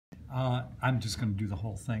I'm just going to do the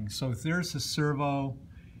whole thing. So there's a servo,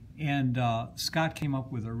 and Scott came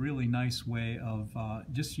up with a really nice way of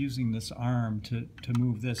just using this arm to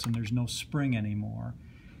move this, and there's no spring anymore.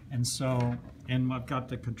 And so, and I've got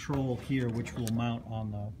the control here, which will mount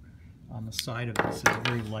on the side of this. It's a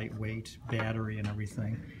very lightweight battery and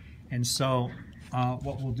everything. And so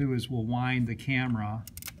what we'll do is we'll wind the camera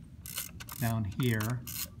down here,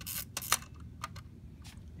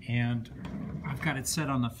 and I've got it set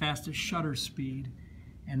on the fastest shutter speed,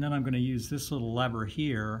 and then I'm going to use this little lever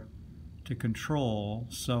here to control.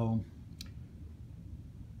 So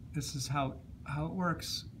this is how it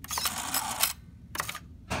works.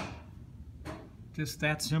 Just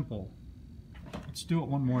that simple. Let's do it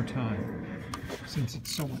one more time since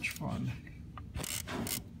it's so much fun.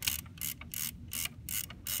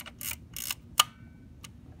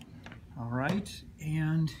 All right,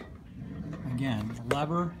 and again, the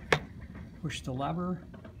lever, push the lever,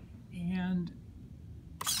 and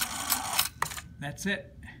that's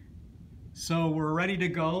it. So we're ready to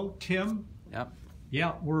go, Tim? Yep.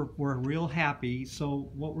 Yeah, we're real happy. So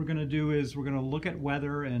what we're gonna do is we're gonna look at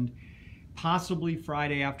weather, and possibly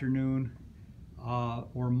Friday afternoon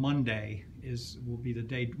or Monday will be the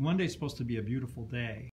day. Monday's supposed to be a beautiful day.